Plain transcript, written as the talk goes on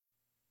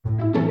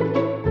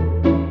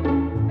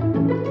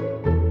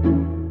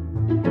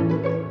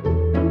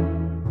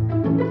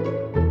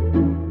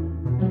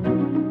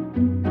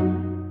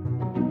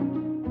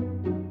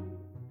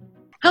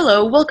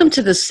Hello, welcome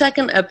to the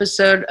second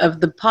episode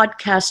of the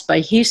podcast by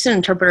Houston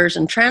Interpreters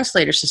and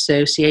Translators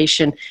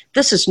Association.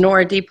 This is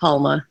Nora D.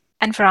 Palma.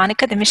 And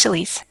Veronica de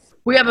Michelis.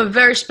 We have a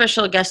very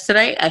special guest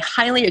today, a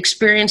highly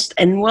experienced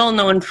and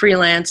well-known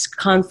freelance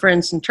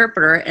conference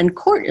interpreter and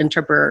court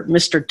interpreter,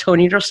 Mr.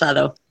 Tony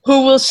Rosado,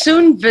 who will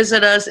soon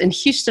visit us in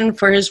Houston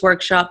for his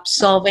workshop,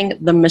 Solving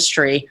the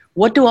Mystery.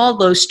 What do all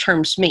those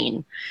terms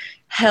mean?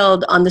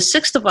 Held on the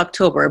 6th of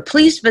October.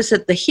 Please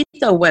visit the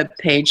HITA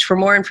webpage for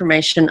more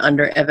information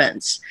under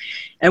events.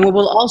 And we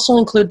will also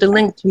include the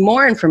link to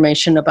more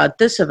information about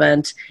this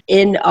event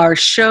in our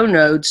show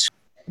notes.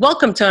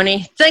 Welcome,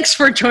 Tony. Thanks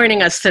for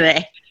joining us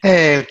today.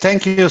 Hey,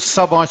 thank you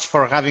so much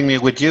for having me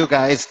with you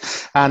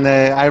guys. And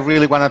I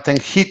really want to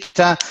thank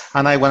HITA,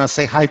 and I want to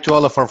say hi to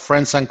all of our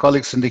friends and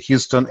colleagues in the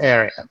Houston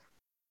area.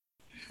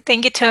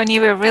 Thank you, Tony.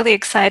 We're really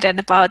excited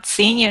about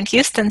seeing you in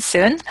Houston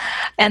soon.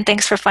 And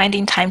thanks for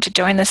finding time to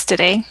join us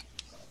today.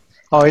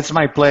 Oh, it's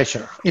my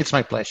pleasure. It's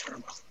my pleasure.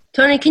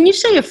 Tony, can you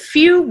say a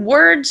few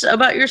words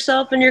about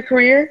yourself and your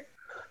career?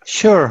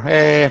 Sure.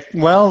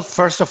 Well,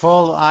 first of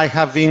all, I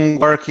have been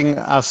working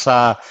as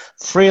a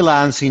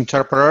freelance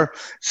interpreter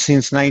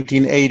since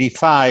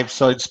 1985,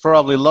 so it's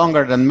probably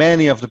longer than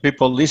many of the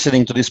people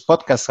listening to this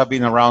podcast have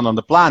been around on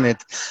the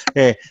planet.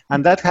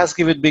 And that has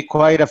given me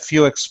quite a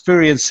few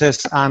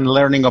experiences and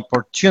learning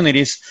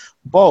opportunities,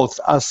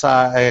 both as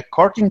a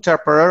court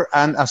interpreter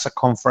and as a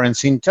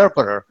conference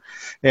interpreter.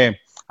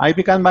 I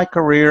began my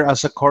career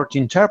as a court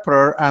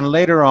interpreter, and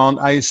later on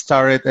I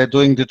started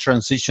doing the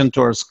transition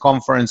towards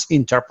conference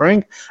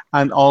interpreting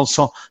and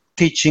also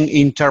teaching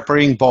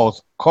interpreting, both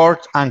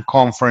court and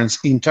conference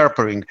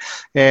interpreting.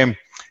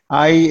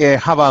 I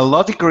have a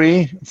law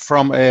degree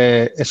from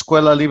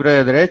Escuela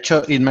Libre de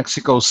Derecho in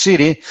Mexico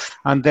City,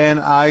 and then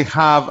I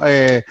have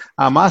a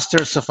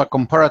master's of a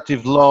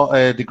comparative law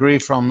degree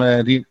from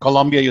the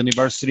Columbia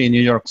University in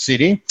New York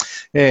City.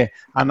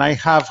 And I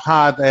have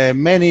had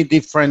many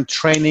different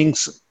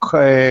trainings,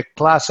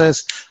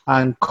 classes,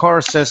 and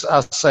courses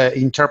as an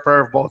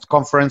interpreter, both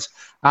conference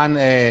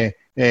and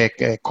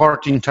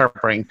court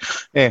interpreting.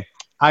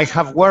 I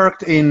have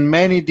worked in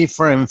many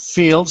different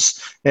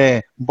fields,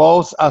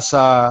 both as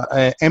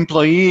an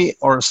employee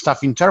or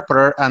staff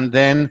interpreter and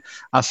then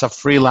as a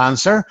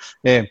freelancer.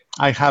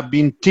 I have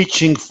been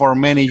teaching for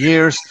many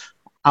years.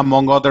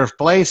 Among other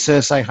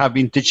places, I have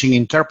been teaching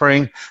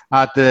interpreting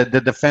at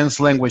the Defense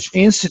Language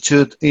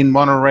Institute in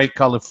Monterey,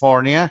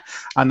 California,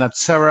 and at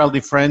several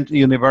different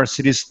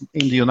universities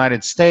in the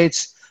United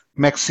States,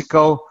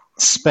 Mexico,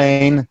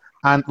 Spain,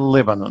 and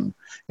Lebanon.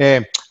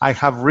 I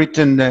have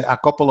written a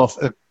couple of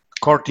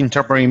court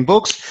interpreting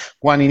books,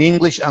 one in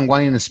English and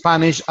one in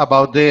Spanish,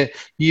 about the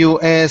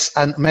U.S.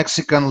 and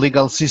Mexican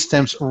legal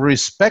systems,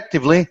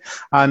 respectively.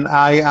 And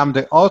I am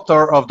the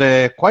author of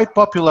the quite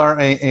popular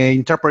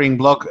interpreting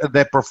blog,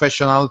 The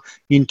Professional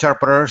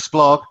Interpreters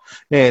Blog,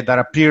 that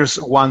appears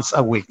once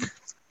a week.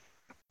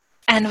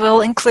 And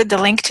we'll include the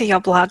link to your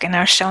blog in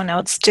our show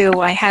notes too.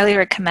 I highly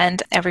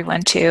recommend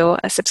everyone to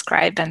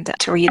subscribe and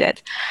to read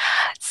it.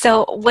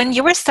 So when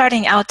you were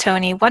starting out,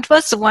 Tony, what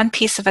was the one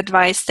piece of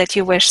advice that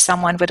you wish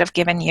someone would have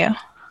given you?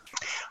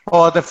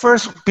 Oh, the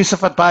first piece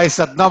of advice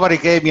that nobody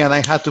gave me and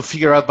I had to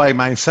figure out by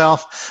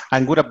myself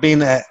and would have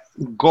been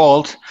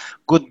gold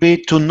would be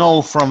to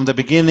know from the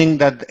beginning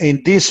that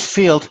in this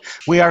field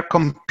we are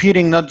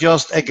competing not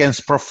just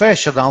against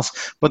professionals,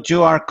 but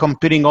you are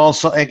competing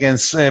also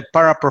against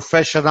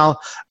paraprofessional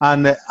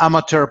and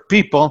amateur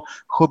people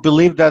who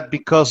believe that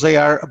because they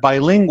are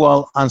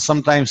bilingual and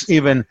sometimes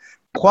even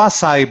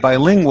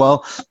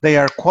quasi-bilingual, they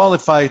are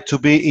qualified to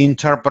be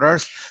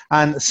interpreters.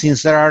 And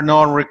since there are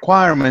no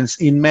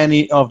requirements in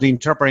many of the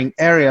interpreting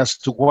areas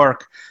to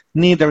work,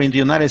 neither in the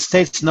United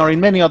States nor in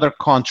many other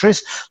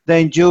countries,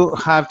 then you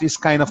have this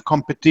kind of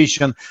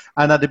competition.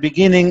 And at the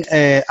beginning,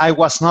 I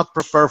was not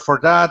prepared for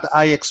that.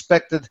 I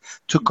expected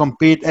to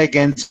compete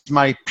against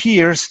my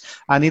peers,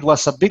 and it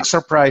was a big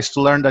surprise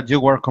to learn that you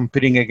were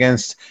competing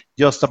against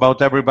just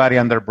about everybody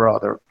and their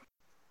brother.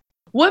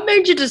 What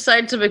made you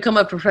decide to become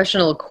a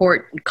professional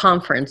court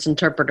conference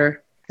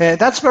interpreter?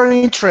 That's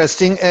very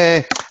interesting.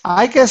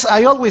 I guess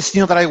I always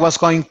knew that I was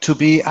going to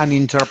be an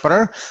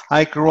interpreter.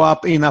 I grew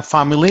up in a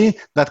family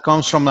that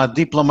comes from a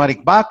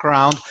diplomatic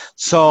background,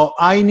 so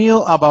I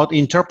knew about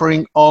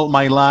interpreting all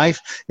my life.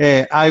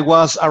 I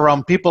was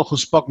around people who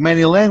spoke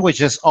many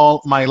languages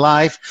all my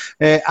life,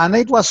 and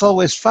it was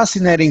always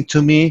fascinating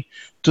to me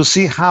to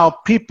see how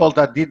people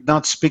that did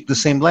not speak the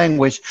same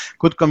language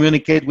could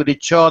communicate with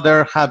each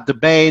other, have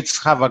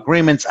debates, have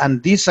agreements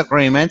and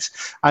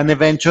disagreements, and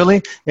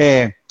eventually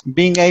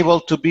being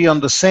able to be on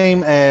the same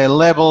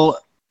level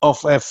of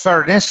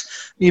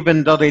fairness,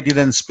 even though they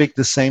didn't speak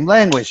the same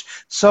language.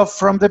 So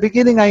from the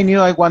beginning, I knew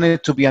I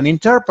wanted to be an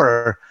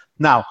interpreter.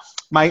 Now,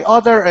 My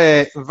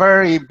other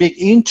very big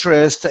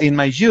interest in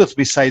my youth,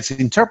 besides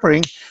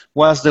interpreting,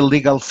 was the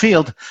legal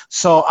field.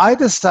 So I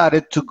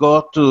decided to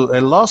go to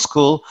a law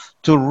school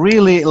to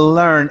really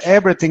learn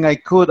everything I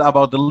could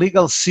about the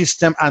legal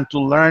system and to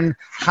learn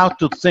how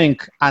to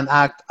think and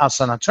act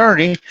as an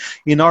attorney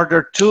in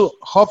order to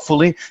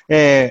hopefully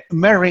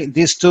marry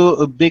these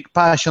two big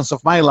passions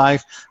of my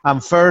life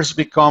and first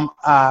become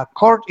a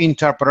court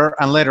interpreter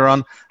and later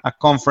on a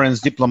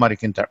conference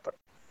diplomatic interpreter.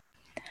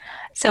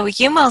 So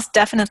you most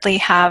definitely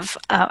have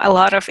a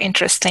lot of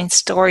interesting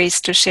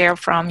stories to share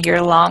from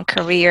your long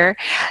career.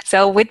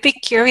 So we'd be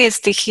curious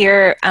to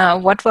hear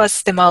what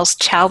was the most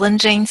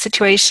challenging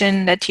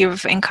situation that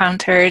you've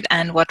encountered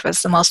and what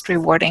was the most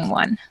rewarding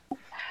one?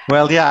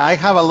 Well, yeah, I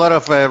have a lot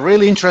of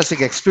really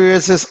interesting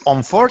experiences.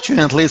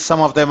 Unfortunately, some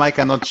of them I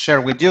cannot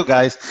share with you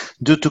guys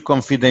due to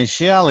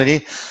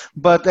confidentiality,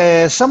 but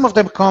some of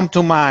them come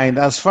to mind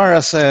as far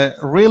as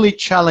really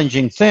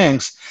challenging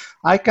things.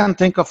 I can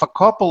think of a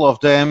couple of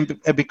them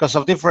because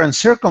of different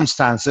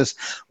circumstances.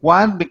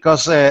 One,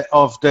 because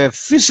of the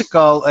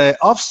physical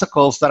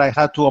obstacles that I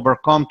had to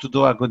overcome to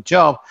do a good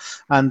job.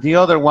 And the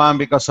other one,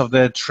 because of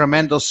the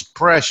tremendous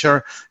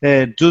pressure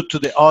due to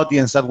the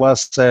audience that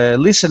was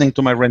listening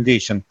to my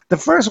rendition. The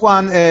first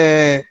one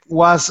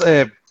was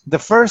the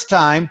first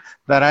time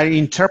that I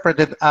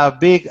interpreted a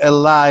big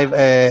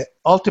live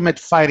Ultimate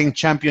Fighting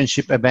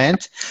Championship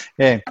event.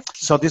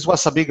 So this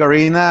was a big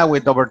arena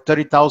with over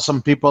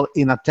 30,000 people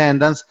in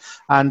attendance.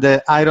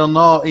 And I don't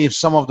know if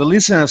some of the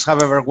listeners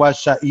have ever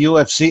watched a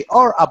UFC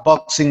or a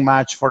boxing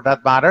match for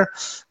that matter,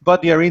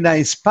 but the arena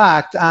is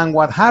packed. And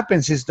what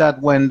happens is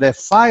that when the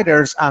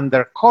fighters and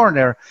their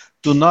corner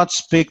do not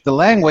speak the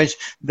language,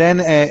 then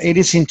it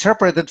is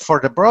interpreted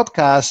for the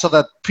broadcast so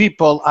that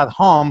people at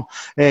home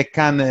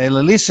can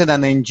listen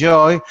and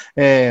enjoy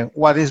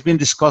what is being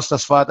discussed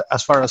as far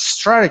as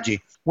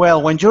strategy.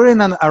 Well, when you're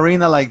in an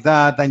arena like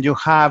that and you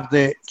have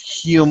the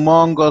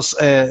humongous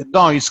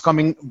noise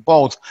coming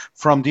both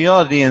from the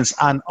audience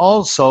and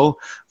also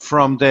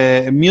from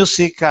the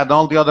music and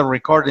all the other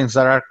recordings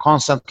that are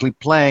constantly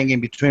playing in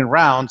between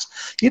rounds,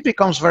 it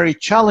becomes very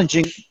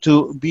challenging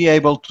to be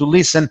able to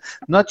listen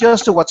not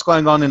just to what's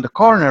going on in the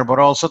corner, but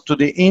also to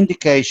the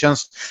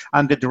indications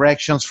and the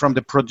directions from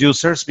the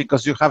producers,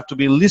 because you have to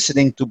be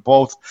listening to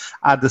both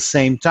at the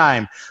same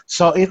time.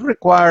 So it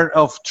required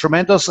of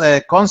tremendous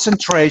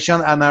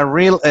concentration and a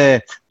real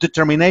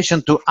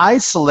determination to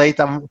isolate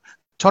and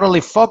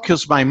totally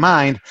focus my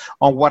mind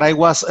on what I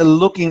was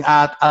looking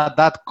at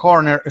that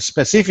corner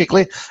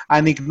specifically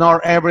and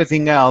ignore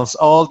everything else,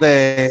 all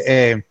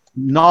the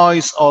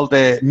noise, all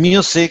the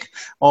music,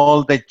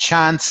 all the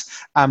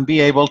chants, and be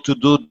able to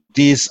do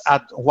this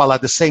while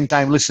at the same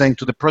time listening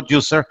to the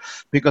producer,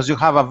 because you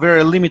have a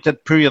very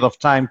limited period of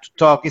time to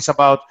talk. It's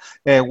about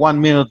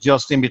 1 minute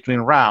just in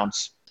between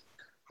rounds.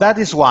 That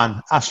is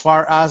one, as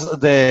far as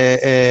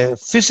the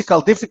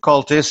physical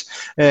difficulties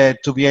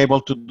to be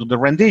able to do the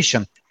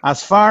rendition.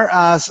 As far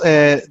as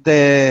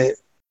the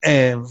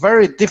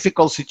very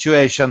difficult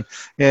situation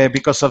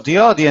because of the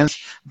audience,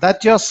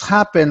 that just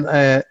happened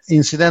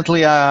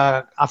incidentally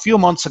a few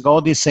months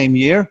ago this same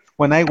year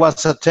when I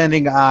was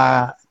attending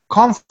a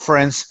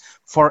conference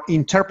for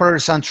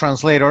interpreters and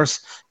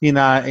translators in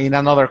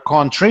another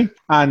country.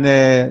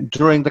 And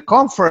during the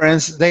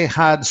conference, they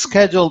had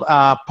scheduled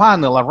a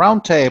panel, a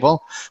round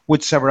table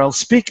with several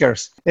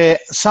speakers.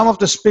 Some of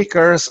the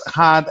speakers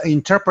had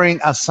interpreting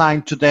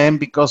assigned to them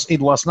because it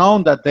was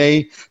known that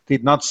they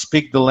did not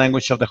speak the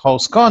language of the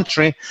host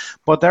country.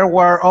 But there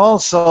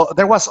was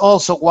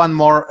also one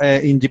more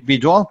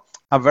individual,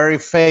 a very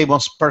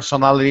famous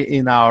personality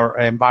in our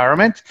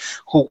environment,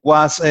 who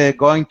was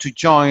going to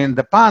join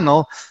the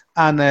panel.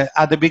 And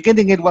at the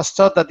beginning, it was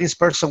thought that this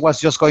person was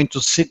just going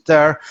to sit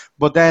there,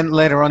 but then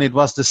later on it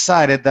was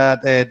decided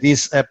that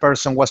this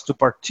person was to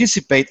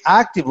participate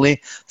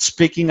actively,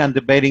 speaking and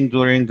debating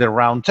during the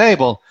round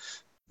table.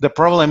 The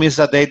problem is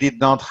that they did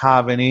not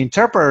have any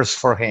interpreters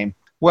for him.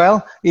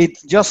 Well, it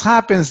just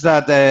happens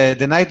that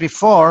the night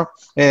before,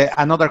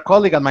 another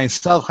colleague and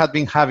myself had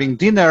been having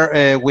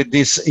dinner with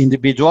this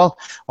individual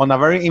on a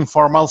very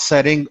informal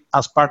setting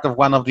as part of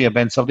one of the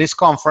events of this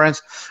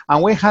conference,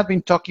 and we had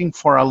been talking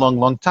for a long,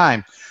 long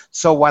time.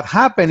 So what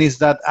happened is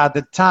that at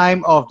the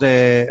time of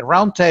the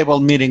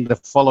roundtable meeting the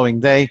following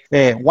day,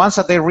 once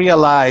that they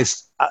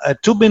realized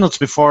 2 minutes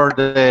before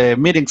the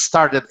meeting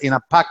started in a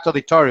packed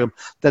auditorium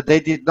that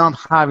they did not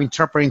have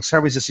interpreting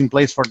services in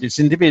place for this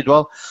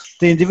individual,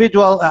 the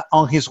individual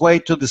on his way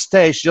to the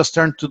stage just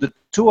turned to the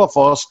two of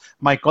us,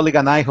 my colleague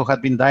and I, who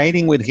had been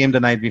dining with him the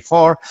night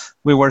before.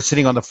 We were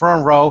sitting on the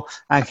front row,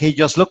 and he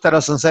just looked at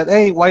us and said,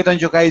 "Hey, why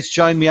don't you guys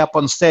join me up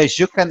on stage?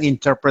 You can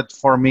interpret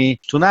for me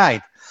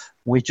tonight."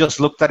 We just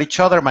looked at each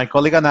other, my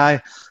colleague and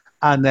I,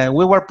 and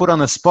we were put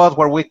on a spot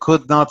where we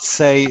could not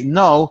say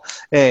no.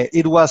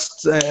 It was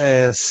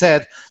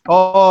said,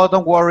 "Oh,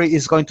 don't worry,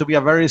 it's going to be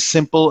a very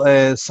simple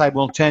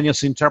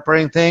simultaneous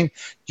interpreting thing.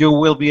 You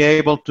will be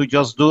able to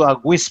just do a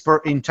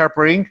whisper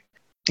interpreting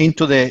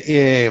into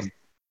the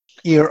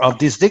ear of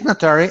this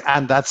dignitary,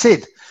 and that's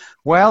it."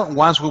 Well,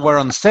 once we were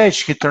on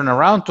stage, he turned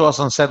around to us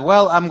and said,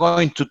 well, I'm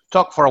going to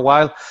talk for a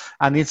while,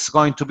 and it's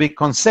going to be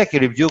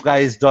consecutive. You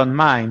guys don't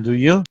mind, do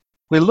you?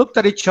 We looked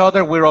at each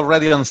other. We're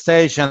already on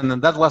stage,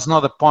 and that was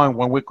not the point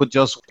when we could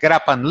just get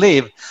up and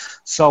leave.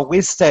 So we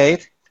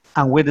stayed,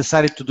 and we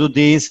decided to do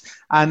this.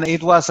 And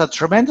it was a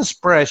tremendous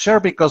pressure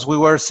because we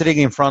were sitting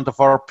in front of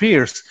our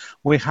peers.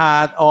 We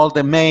had all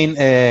the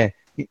main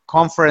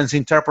conference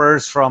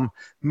interpreters from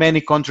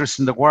many countries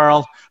in the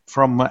world,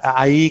 from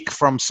AIC,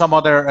 from some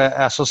other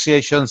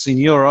associations in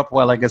Europe.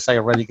 Well, I guess I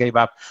already gave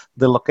up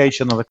the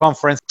location of the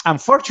conference.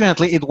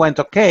 Unfortunately, it went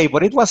okay,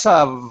 but it was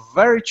a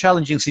very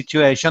challenging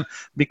situation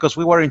because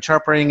we were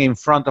interpreting in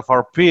front of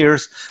our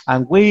peers,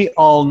 and we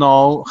all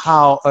know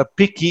how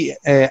picky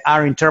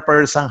our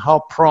interpreters and how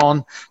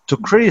prone to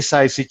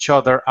criticize each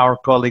other our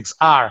colleagues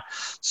are.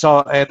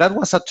 So that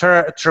was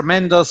a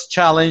tremendous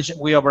challenge.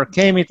 We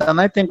overcame it,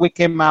 and I think we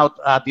came out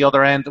at the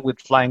other end with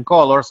flying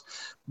colors.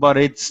 But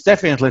it's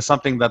definitely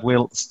something that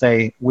will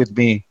stay with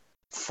me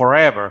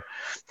forever.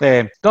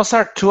 Those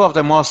are two of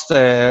the most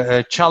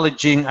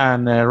challenging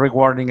and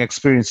rewarding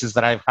experiences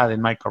that I've had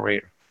in my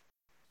career.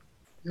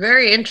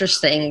 Very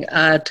interesting,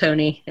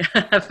 Tony.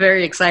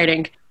 Very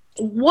exciting.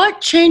 What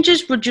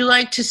changes would you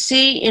like to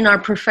see in our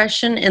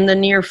profession in the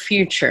near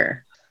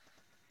future?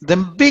 The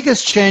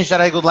biggest change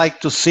that I would like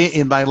to see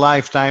in my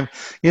lifetime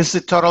is the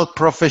total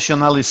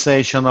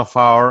professionalization of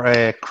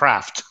our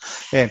craft.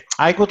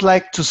 I would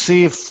like to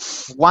see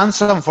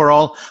once and for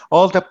all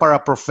the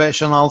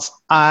paraprofessionals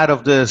out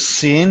of the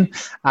scene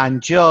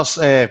and just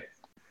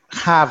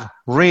have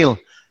real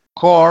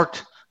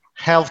court,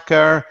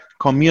 healthcare,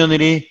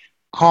 community,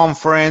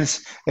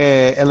 conference,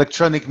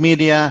 electronic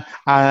media,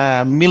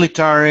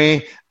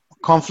 military,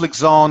 conflict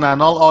zone,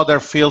 and all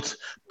other fields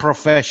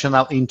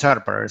professional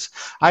interpreters.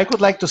 I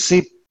would like to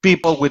see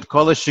people with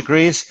college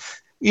degrees,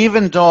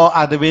 even though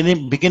at the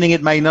beginning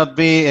it might not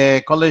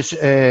be college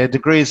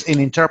degrees in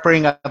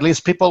interpreting, at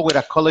least people with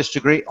a college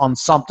degree on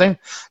something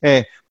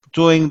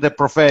doing the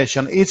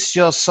profession. It's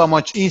just so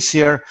much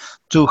easier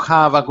to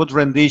have a good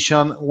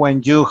rendition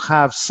when you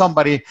have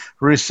somebody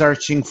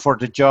researching for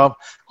the job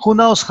who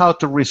knows how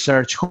to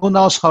research, who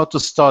knows how to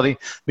study,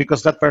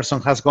 because that person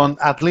has gone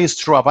at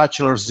least through a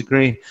bachelor's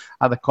degree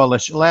at the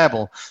college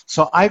level.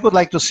 So I would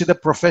like to see the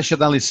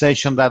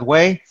professionalization that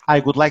way.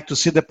 I would like to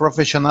see the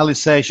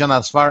professionalization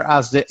as far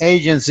as the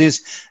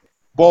agencies,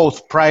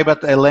 both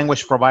private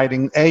language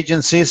providing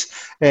agencies,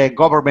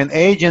 government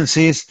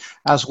agencies,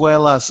 as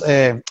well as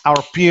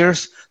our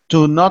peers,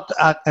 to not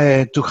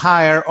to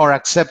hire or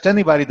accept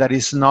anybody that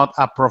is not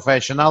a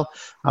professional,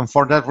 and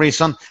for that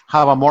reason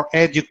have a more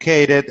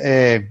educated,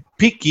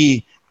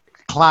 picky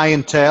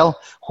clientele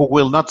who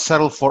will not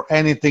settle for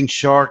anything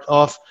short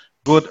of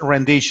good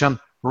rendition,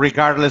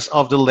 regardless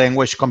of the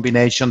language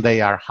combination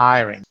they are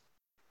hiring.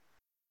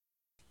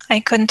 I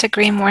couldn't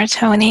agree more,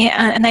 Tony.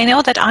 And I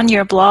know that on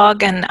your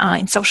blog and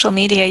in social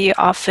media, you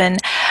often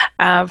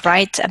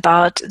write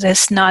about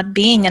this not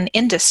being an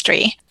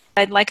industry.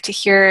 I'd like to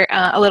hear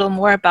a little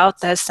more about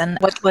this and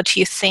what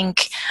you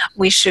think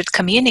we should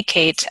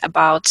communicate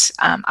about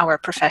our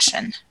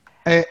profession.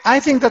 I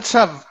think that's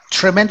a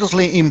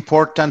tremendously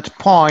important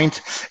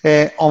point.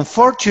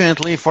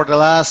 Unfortunately, for the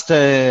last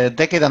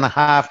decade and a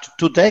half to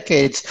 2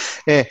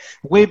 decades,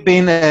 we've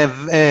been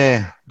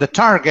the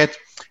target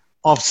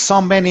of so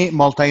many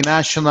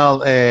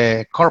multinational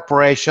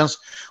corporations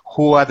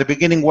who at the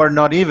beginning were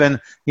not even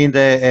in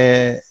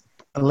the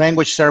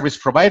language service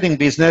providing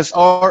business,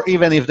 or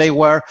even if they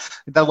were,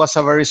 that was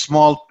a very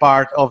small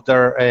part of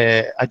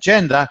their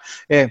agenda.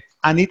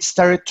 And it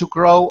started to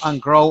grow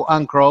and grow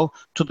and grow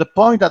to the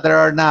point that there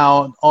are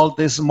now all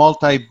these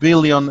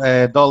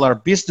multi-billion dollar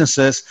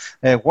businesses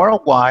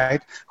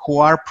worldwide who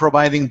are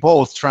providing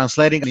both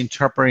translating and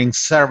interpreting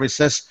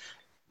services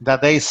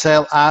that they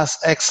sell as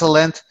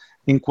excellent,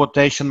 in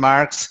quotation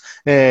marks,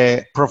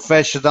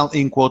 professional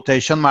in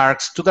quotation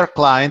marks, to their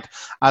client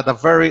at a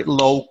very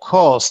low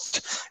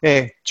cost,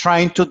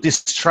 trying to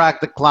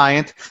distract the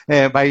client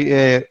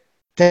by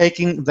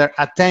taking their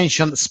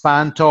attention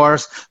span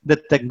towards the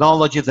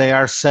technology they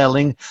are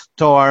selling,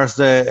 towards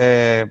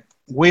the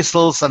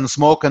whistles and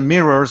smoke and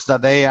mirrors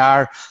that they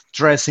are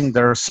dressing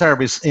their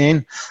service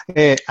in,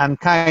 and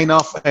kind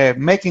of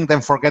making them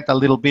forget a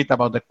little bit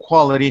about the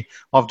quality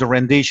of the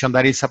rendition,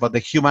 that is about the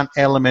human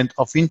element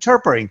of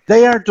interpreting.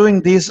 They are doing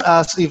this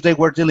as if they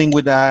were dealing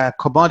with a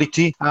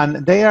commodity,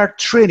 and they are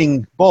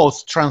treating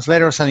both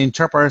translators and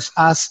interpreters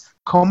as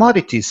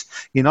commodities.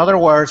 In other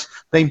words,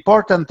 the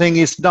important thing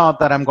is not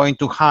that I'm going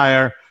to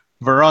hire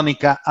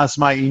Veronica as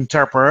my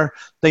interpreter.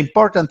 The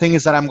important thing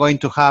is that I'm going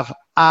to have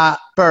a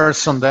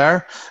person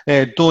there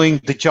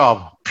doing the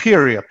job,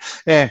 period.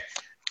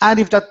 And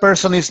if that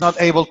person is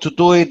not able to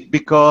do it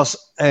because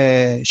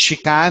she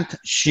can't,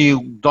 she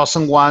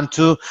doesn't want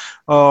to,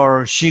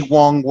 or she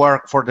won't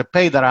work for the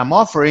pay that I'm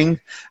offering,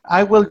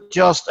 I will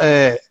just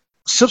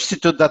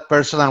substitute that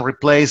person and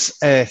replace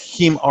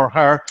him or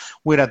her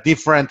with a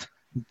different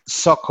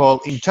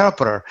so-called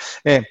interpreter.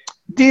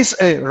 This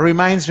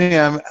reminds me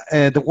of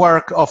the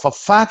work of a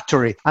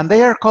factory, and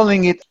they are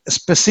calling it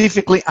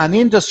specifically an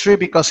industry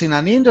because in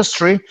an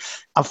industry,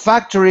 a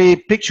factory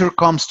picture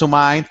comes to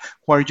mind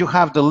where you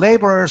have the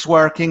laborers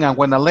working, and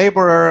when a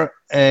laborer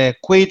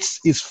quits,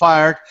 is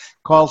fired,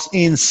 calls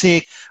in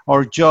sick,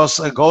 or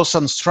just goes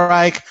on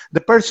strike, the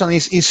person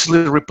is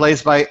easily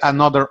replaced by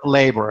another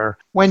laborer.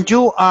 When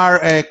you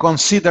are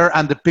considered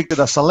and depicted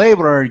as a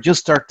laborer, you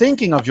start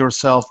thinking of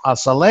yourself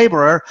as a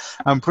laborer,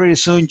 and pretty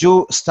soon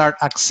you start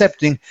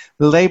accepting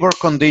labor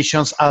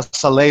conditions as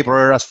a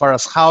laborer as far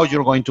as how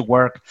you're going to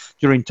work,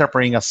 your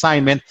interpreting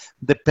assignment,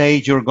 the pay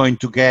you're going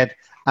to get,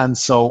 and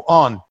so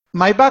on.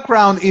 My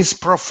background is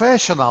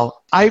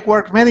professional. I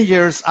worked many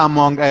years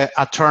among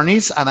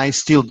attorneys, and I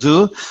still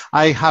do.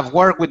 I have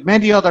worked with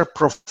many other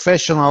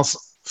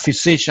professionals,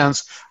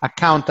 physicians,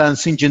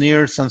 accountants,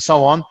 engineers, and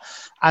so on,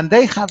 and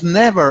they have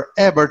never,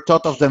 ever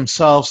thought of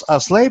themselves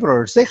as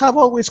laborers. They have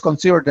always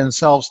considered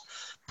themselves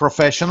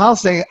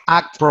professionals. They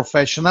act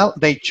professional.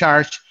 They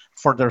charge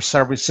for their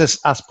services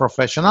as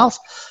professionals,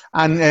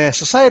 and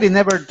society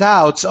never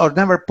doubts or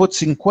never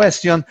puts in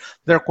question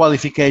their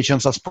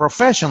qualifications as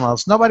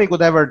professionals. Nobody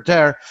would ever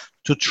dare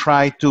to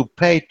try to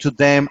pay to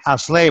them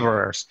as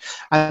laborers,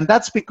 and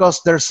that's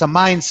because there's a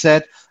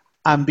mindset,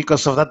 and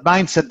because of that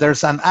mindset,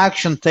 there's an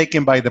action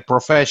taken by the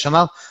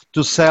professional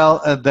to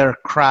sell their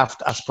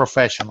craft as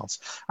professionals.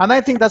 And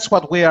I think that's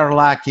what we are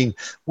lacking.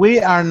 We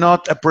are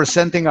not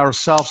presenting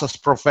ourselves as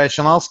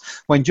professionals.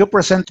 When you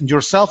present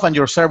yourself and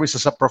your service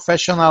as a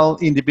professional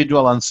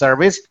individual and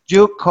service,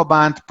 you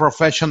command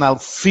professional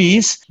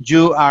fees.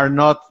 You are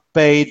not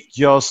paid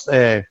just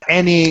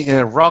any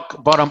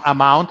rock bottom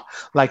amount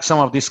like some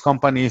of these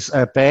companies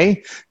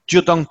pay.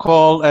 You don't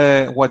call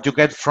what you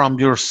get from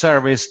your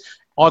service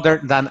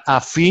other than a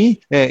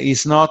fee.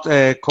 Is not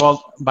called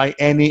by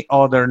any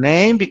other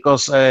name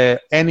because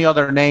any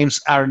other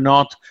names are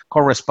not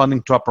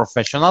corresponding to a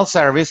professional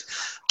service.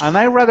 And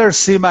I rather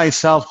see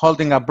myself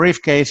holding a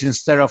briefcase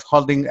instead of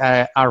holding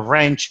a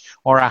wrench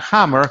or a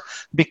hammer,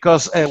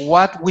 because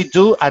what we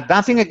do,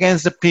 nothing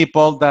against the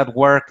people that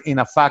work in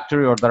a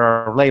factory or that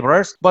are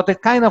laborers, but the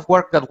kind of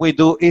work that we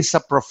do is a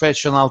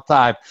professional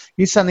type.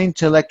 It's an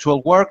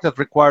intellectual work that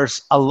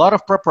requires a lot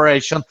of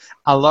preparation,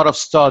 a lot of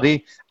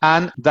study,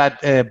 and that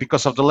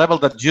because of the level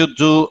that you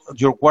do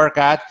your work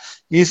at,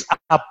 is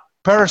a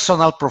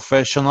personal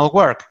professional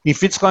work.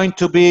 If it's going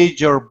to be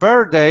your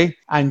birthday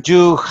and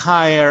you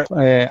hire,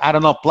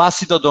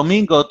 Placido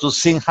Domingo to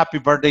sing happy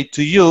birthday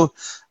to you,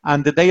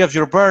 and the day of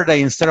your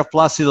birthday, instead of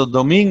Placido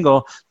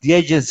Domingo, the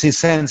agency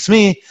sends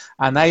me,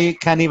 and I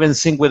can't even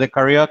sing with a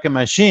karaoke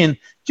machine,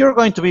 you're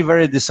going to be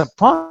very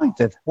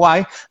disappointed.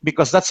 Why?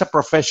 Because that's a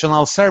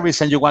professional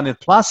service and you wanted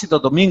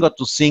Placido Domingo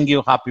to sing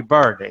you happy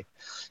birthday.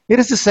 It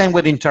is the same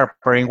with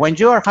interpreting. When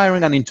you are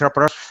hiring an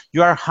interpreter,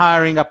 you are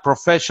hiring a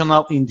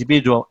professional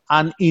individual,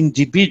 an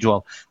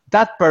individual,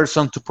 that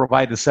person to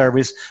provide the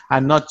service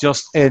and not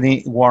just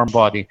any warm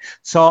body.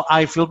 So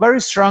I feel very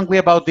strongly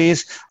about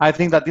this. I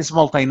think that these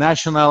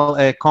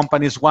multinational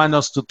companies want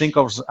us to think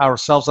of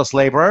ourselves as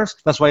laborers.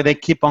 That's why they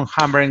keep on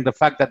hammering the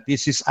fact that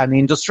this is an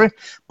industry,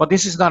 but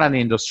this is not an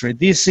industry.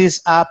 This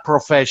is a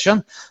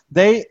profession.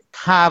 They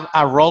have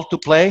a role to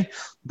play.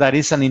 That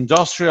is an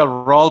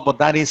industrial role, but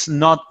that is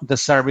not the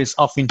service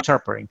of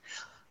interpreting.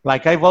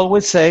 Like I've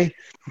always say,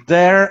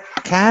 there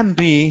can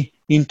be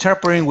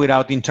interpreting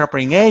without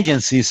interpreting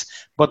agencies,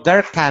 but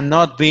there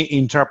cannot be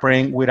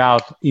interpreting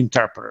without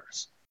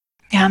interpreters.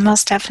 Yeah,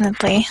 most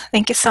definitely.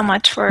 Thank you so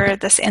much for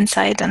this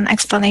insight and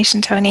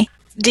explanation, Tony.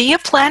 Do you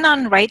plan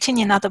on writing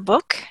another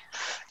book?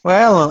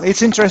 Well,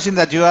 it's interesting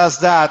that you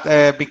asked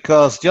that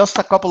because just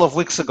a couple of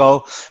weeks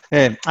ago,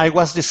 I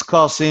was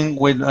discussing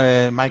with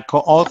my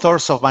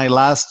co-authors of my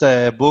last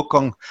book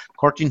on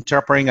court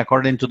interpreting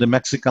according to the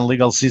Mexican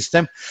legal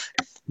system,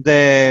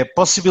 the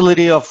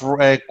possibility of,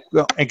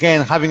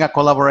 again, having a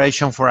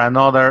collaboration for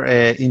another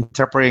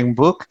interpreting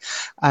book.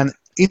 And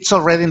it's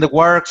already in the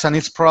works, and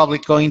it's probably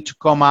going to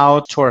come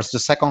out towards the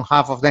second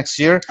half of next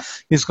year.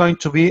 It's going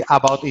to be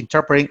about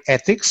interpreting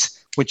ethics,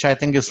 which I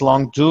think is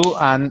long due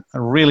and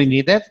really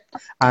needed.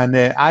 And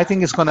I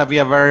think it's going to be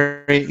a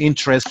very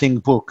interesting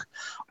book.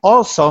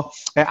 Also,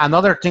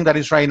 another thing that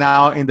is right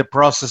now in the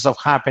process of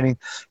happening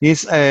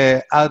is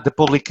the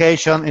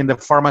publication in the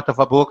format of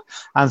a book,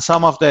 and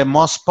some of the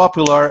most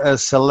popular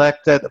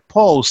selected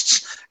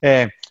posts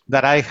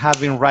that I have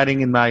been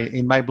writing in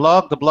my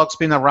blog. The blog's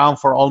been around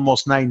for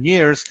almost 9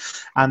 years,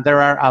 and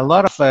there are a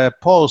lot of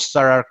posts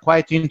that are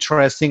quite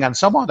interesting, and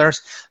some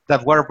others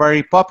that were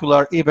very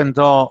popular, even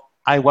though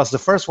I was the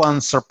first one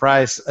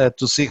surprised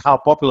to see how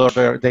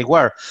popular they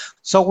were.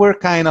 So we're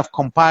kind of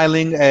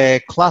compiling,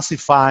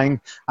 classifying,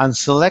 and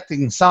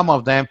selecting some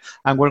of them,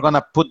 and we're going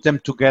to put them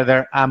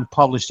together and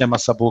publish them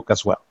as a book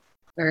as well.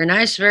 Very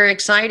nice, very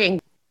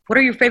exciting. What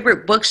are your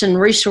favorite books and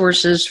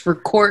resources for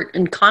court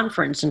and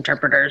conference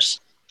interpreters?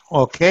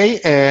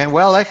 Okay,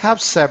 well, I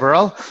have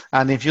several,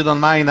 and if you don't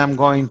mind, I'm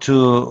going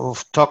to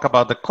talk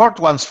about the court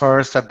ones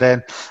first and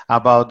then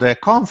about the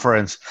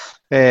conference.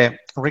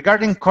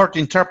 Regarding court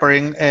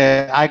interpreting,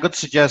 I could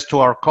suggest to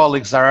our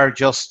colleagues that are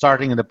just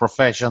starting in the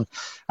profession,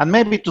 and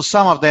maybe to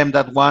some of them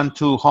that want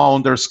to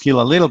hone their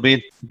skill a little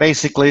bit,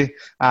 basically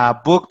a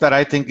book that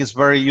I think is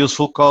very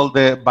useful called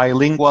The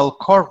Bilingual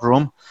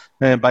Courtroom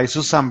by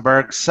Susan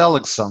Berg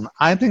Seligson.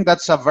 I think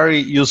that's a very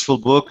useful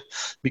book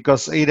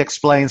because it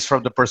explains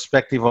from the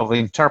perspective of an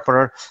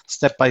interpreter,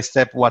 step by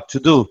step, what to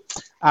do.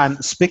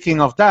 And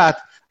speaking of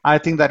that, I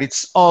think that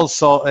it's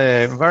also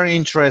very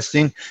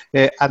interesting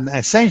and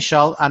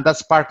essential, and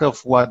that's part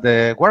of what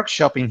the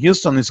workshop in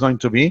Houston is going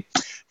to be,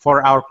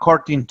 for our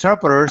court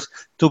interpreters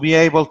to be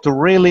able to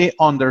really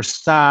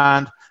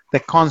understand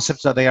the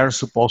concepts that they are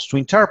supposed to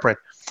interpret.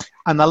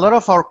 And a lot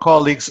of our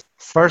colleagues,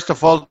 first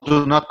of all,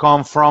 do not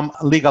come from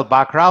legal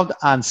background,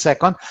 and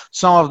second,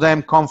 some of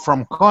them come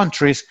from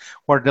countries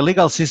where the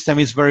legal system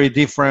is very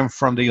different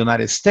from the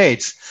United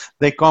States.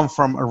 They come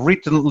from a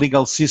written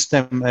legal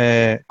system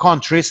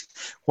countries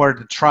where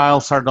the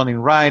trials are done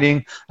in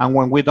writing, and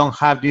when we don't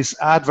have this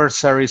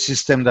adversary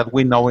system that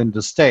we know in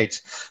the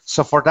States.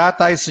 So for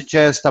that, I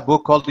suggest a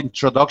book called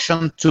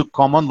Introduction to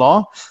Common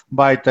Law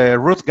by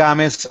Ruth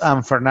Games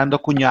and Fernando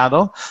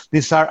Cuñado.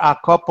 These are a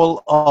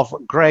couple of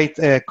great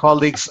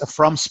colleagues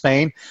from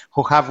Spain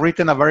who have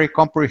written a very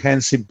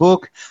comprehensive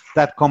book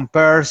that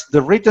compares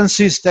the written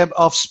system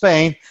of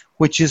Spain,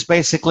 which is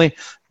basically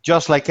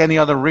just like any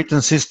other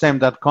written system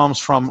that comes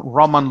from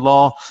Roman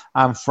law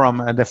and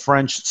from the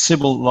French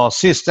civil law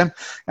system,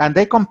 and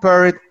they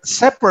compare it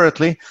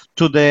separately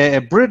to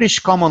the British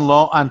common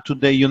law and to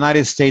the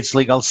United States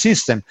legal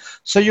system.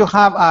 So you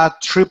have a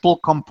triple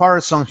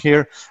comparison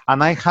here,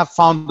 and I have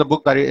found the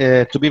book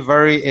that, to be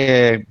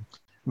very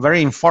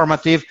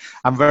informative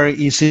and very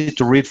easy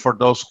to read for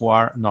those who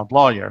are not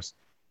lawyers.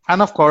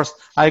 And of course,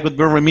 I would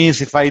be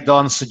remiss if I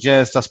don't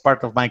suggest, as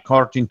part of my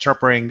court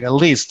interpreting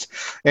list,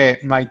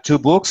 my two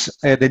books,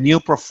 The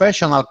New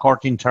Professional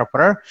Court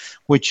Interpreter,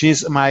 which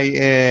is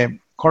my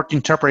court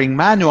interpreting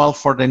manual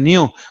for the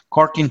new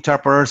court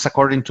interpreters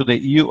according to the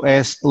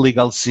U.S.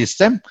 legal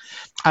system,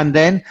 and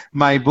then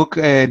my book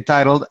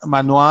entitled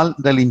Manual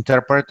del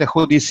Intérprete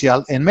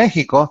Judicial en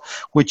México,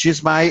 which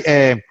is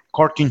my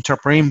court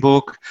interpreting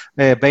book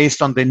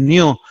based on the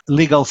new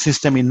legal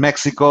system in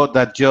Mexico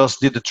that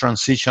just did the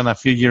transition a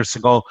few years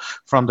ago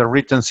from the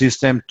written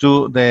system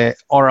to the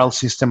oral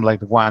system like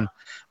the one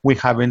we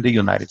have in the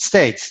United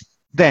States.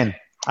 Then,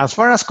 as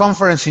far as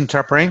conference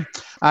interpreting,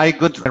 I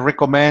could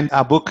recommend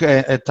a book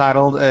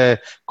titled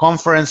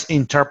Conference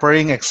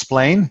Interpreting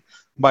Explained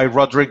by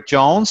Roderick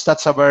Jones.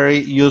 That's a very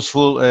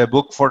useful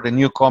book for the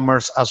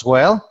newcomers as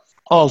well.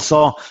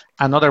 Also,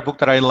 another book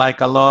that I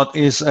like a lot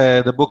is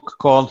the book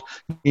called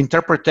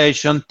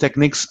Interpretation,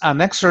 Techniques,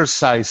 and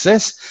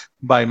Exercises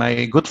by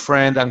my good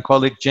friend and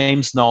colleague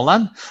James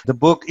Nolan. The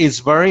book is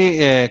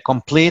very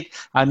complete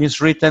and is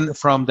written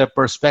from the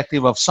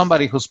perspective of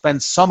somebody who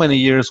spent so many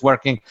years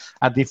working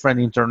at different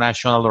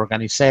international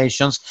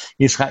organizations.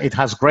 It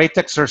has great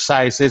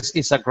exercises.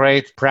 It's a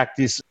great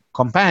practice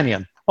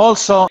companion.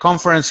 Also,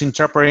 Conference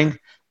Interpreting,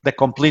 the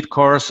complete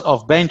course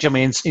of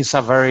Benjamin's, is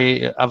a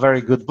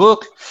very good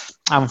book.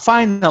 And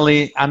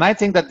finally, and I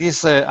think that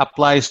this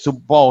applies to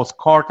both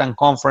court and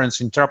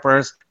conference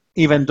interpreters,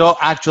 even though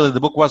actually the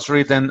book was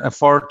written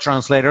for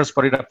translators,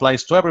 but it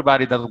applies to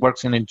everybody that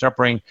works in the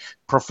interpreting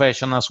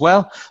profession as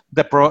well,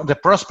 The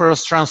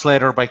Prosperous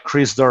Translator by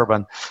Chris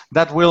Durbin.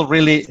 That will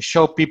really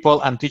show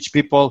people and teach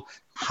people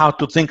how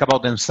to think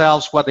about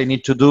themselves, what they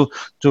need to do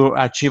to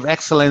achieve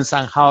excellence,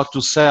 and how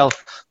to sell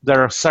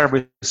their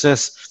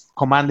services,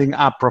 commanding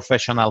a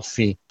professional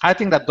fee. I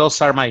think that those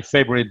are my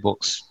favorite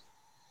books.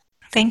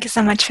 Thank you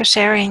so much for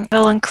sharing.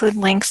 We'll include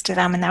links to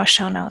them in our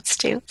show notes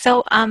too.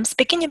 So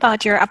speaking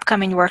about your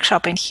upcoming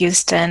workshop in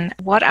Houston,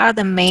 what are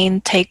the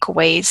main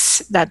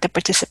takeaways that the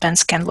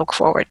participants can look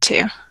forward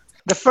to?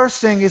 The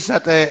first thing is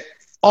that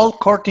all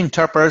court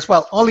interpreters,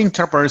 well, all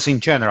interpreters in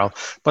general,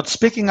 but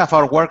speaking of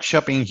our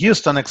workshop in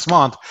Houston next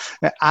month,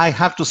 I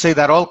have to say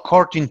that all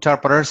court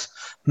interpreters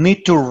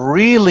need to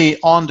really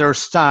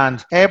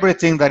understand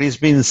everything that is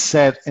being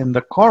said in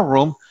the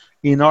courtroom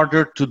in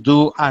order to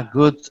do a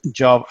good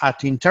job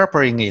at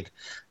interpreting it,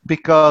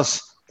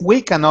 because we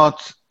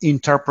cannot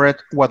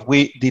interpret what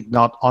we did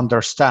not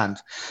understand.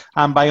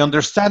 And by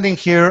understanding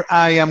here,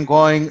 I am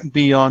going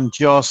beyond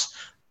just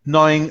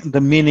knowing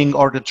the meaning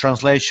or the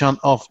translation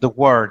of the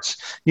words.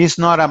 It's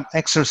not an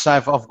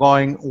exercise of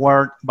going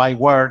word by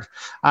word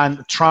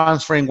and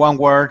transferring one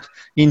word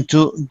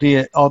into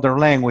the other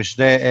language,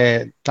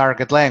 the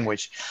target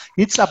language.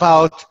 It's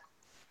about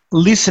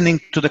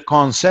listening to the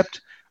concept,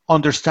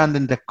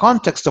 understanding the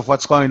context of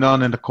what's going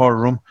on in the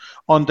courtroom,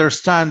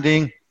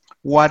 understanding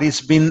what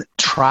is being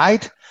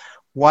tried,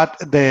 what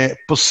the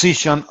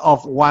position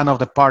of one of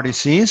the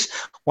parties is,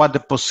 what the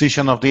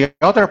position of the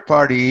other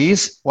party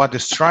is, what the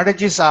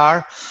strategies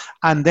are,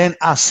 and then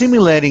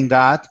assimilating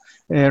that,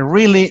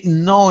 really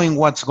knowing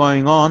what's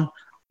going on,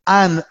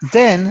 and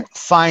then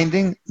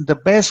finding the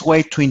best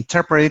way to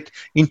interpret it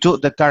into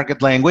the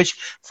target language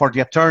for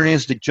the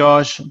attorneys, the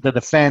judge, the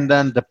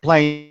defendant, the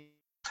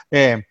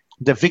plaintiff,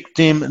 the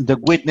victim, the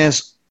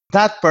witness,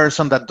 that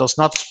person that does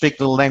not speak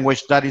the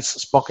language that is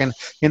spoken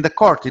in the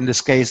court, in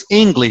this case,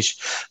 English.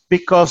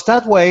 Because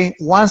that way,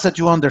 once that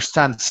you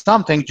understand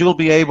something, you'll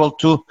be able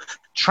to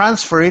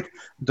transfer it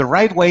the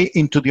right way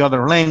into the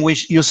other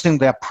language using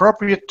the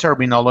appropriate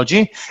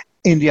terminology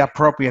in the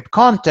appropriate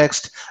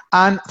context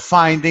and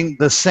finding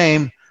the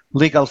same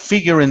legal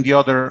figure in the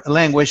other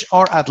language,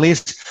 or at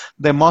least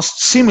the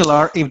most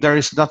similar if there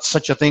is not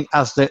such a thing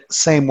as the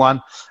same one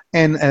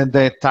in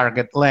the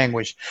target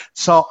language.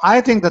 So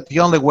I think that the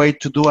only way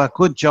to do a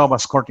good job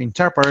as court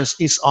interpreters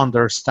is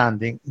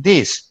understanding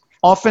this.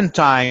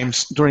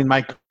 Oftentimes during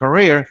my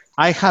career,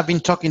 I have been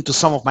talking to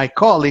some of my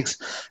colleagues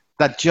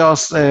that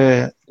just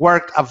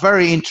worked a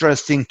very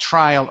interesting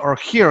trial or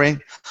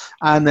hearing,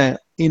 and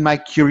in my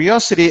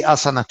curiosity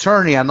as an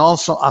attorney and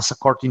also as a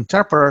court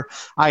interpreter,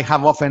 I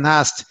have often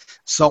asked,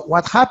 so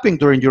what happened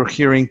during your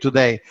hearing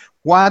today?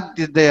 What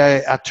did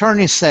the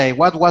attorney say?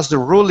 What was the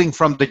ruling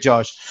from the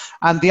judge?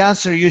 And the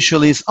answer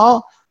usually is,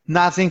 oh,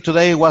 nothing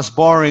today, was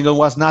boring. It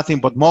was nothing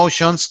but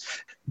motions,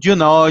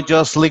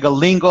 just legal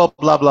lingo,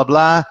 blah, blah,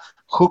 blah.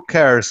 Who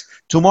cares?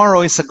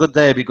 Tomorrow is a good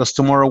day because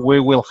tomorrow we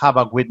will have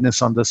a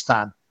witness on the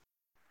stand.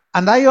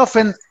 And I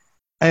often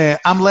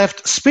I'm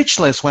left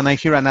speechless when I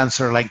hear an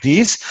answer like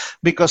this,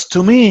 because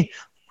to me,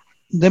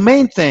 the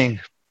main thing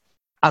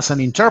as an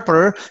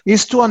interpreter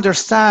is to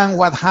understand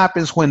what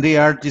happens when they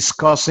are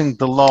discussing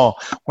the law,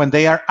 when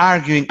they are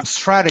arguing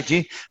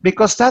strategy,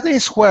 because that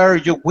is where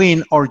you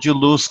win or you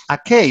lose a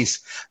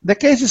case. The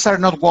cases are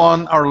not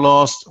won or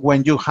lost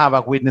when you have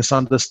a witness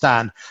on the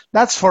stand.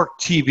 That's for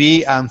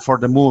TV and for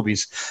the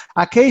movies.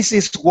 A case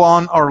is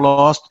won or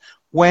lost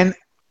when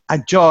a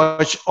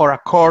judge or a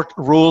court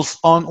rules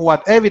on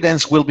what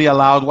evidence will be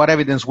allowed, what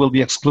evidence will be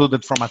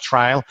excluded from a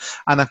trial,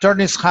 and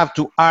attorneys have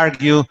to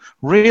argue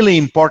really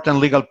important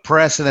legal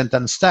precedent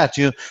and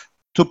statute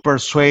to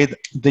persuade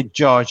the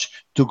judge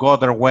to go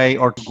their way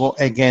or to go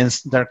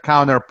against their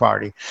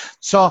counterparty.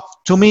 So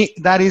to me,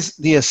 that is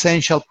the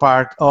essential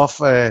part of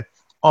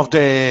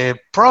the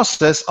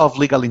process of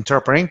legal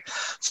interpreting.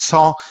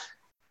 So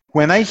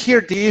when I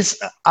hear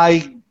this,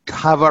 I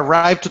have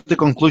arrived to the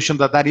conclusion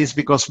that that is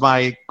because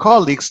my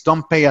colleagues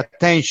don't pay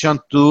attention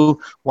to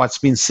what's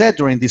been said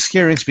during these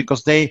hearings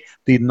because they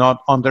did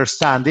not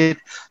understand it,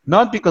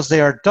 not because they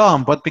are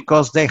dumb, but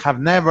because they have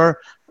never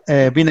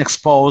been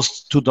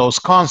exposed to those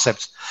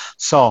concepts.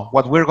 So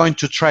what we're going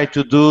to try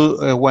to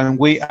do when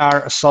we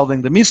are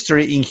solving the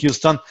mystery in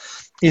Houston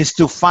is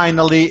to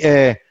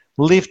finally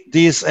lift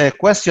this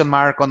question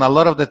mark on a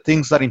lot of the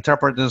things that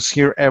interpreters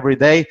hear every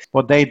day,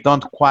 but they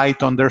don't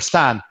quite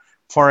understand.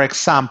 For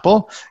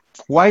example,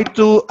 why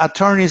do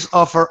attorneys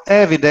offer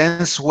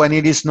evidence when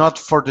it is not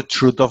for the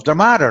truth of the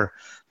matter?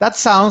 That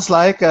sounds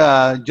like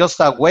just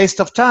a waste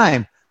of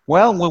time.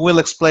 Well, we will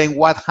explain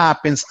what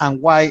happens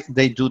and why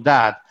they do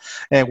that.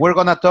 We're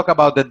going to talk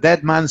about the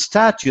dead man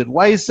statute.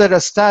 Why is there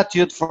a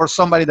statute for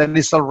somebody that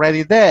is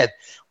already dead?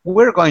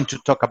 We're going to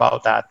talk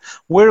about that.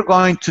 We're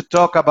going to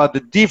talk about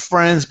the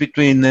difference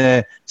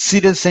between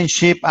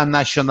citizenship and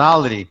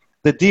nationality,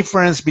 the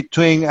difference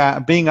between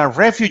being a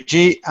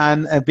refugee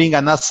and being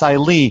an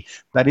asylee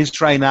that is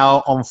right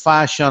now on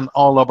fashion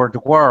all over the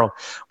world.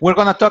 We're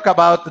going to talk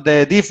about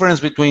the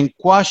difference between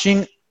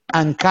quashing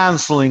and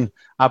canceling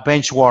a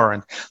bench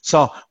warrant.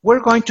 So we're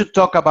going to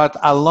talk about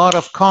a lot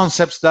of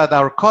concepts that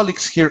our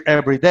colleagues hear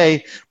every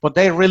day, but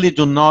they really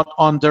do not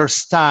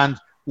understand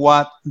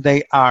what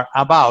they are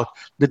about.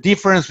 The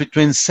difference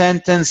between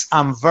sentence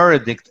and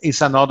verdict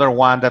is another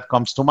one that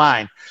comes to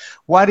mind.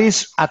 What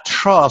is a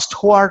trust?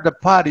 Who are the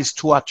parties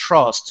to a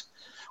trust?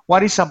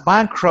 What is a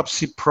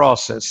bankruptcy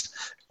process?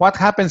 What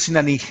happens in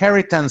an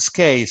inheritance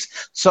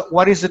case? So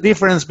what is the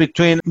difference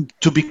between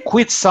to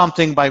bequeath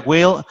something by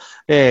will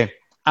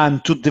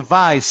and to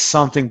devise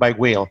something by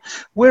will?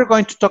 We're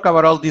going to talk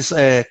about all these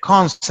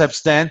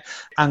concepts then,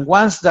 and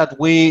once that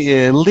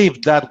we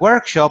leave that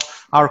workshop,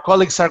 our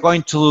colleagues are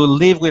going to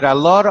leave with a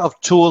lot of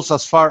tools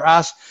as far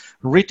as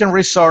written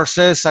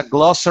resources, a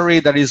glossary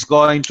that is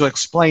going to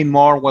explain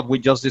more what we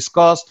just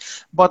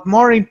discussed, but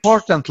more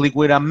importantly,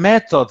 with a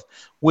method,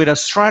 with a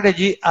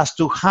strategy as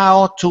to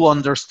how to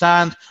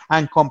understand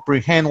and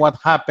comprehend what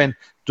happened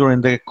during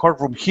the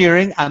courtroom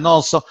hearing, and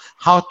also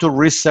how to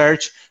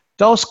research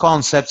those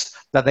concepts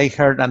that they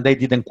heard and they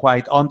didn't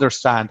quite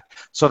understand,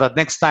 so that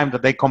next time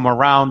that they come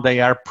around,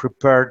 they are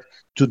prepared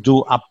to do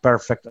a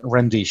perfect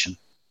rendition.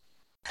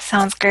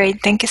 Sounds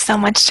great. Thank you so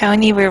much,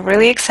 Tony. We're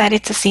really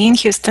excited to see you in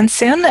Houston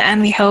soon,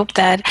 and we hope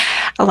that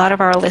a lot of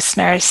our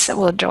listeners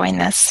will join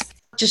us.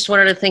 Just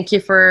wanted to thank you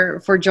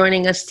for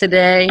joining us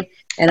today,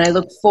 and I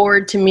look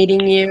forward to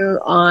meeting you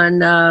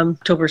on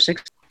October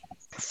 6th.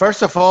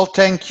 First of all,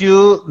 thank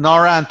you,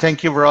 Nora, and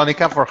thank you,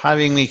 Veronica, for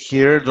having me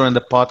here during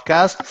the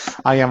podcast.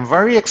 I am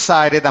very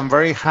excited. I'm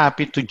very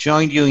happy to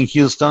join you in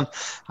Houston.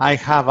 I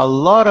have a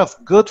lot of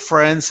good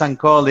friends and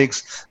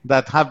colleagues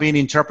that have been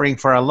interpreting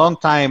for a long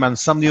time, and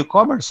some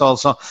newcomers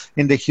also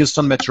in the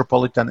Houston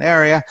metropolitan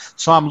area.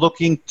 So I'm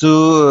looking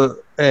to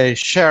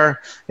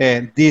share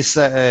this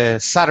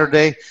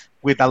Saturday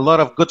with a lot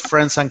of good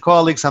friends and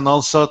colleagues, and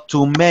also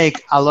to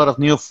make a lot of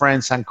new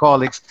friends and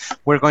colleagues.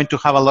 We're going to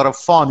have a lot of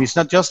fun. It's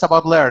not just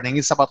about learning,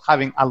 it's about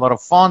having a lot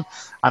of fun,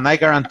 and I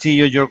guarantee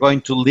you're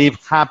going to live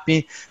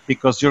happy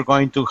because you're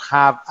going to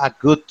have a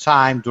good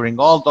time during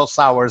all those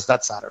hours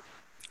that Saturday.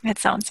 That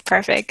sounds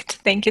perfect.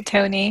 Thank you,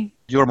 Tony.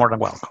 You're more than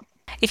welcome.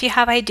 If you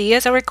have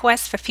ideas or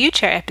requests for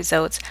future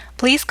episodes,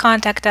 please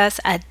contact us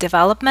at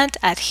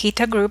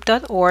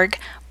development@hitagroup.org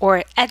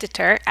or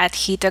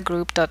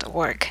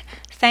editor@hitagroup.org.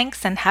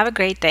 Thanks and have a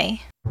great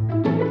day.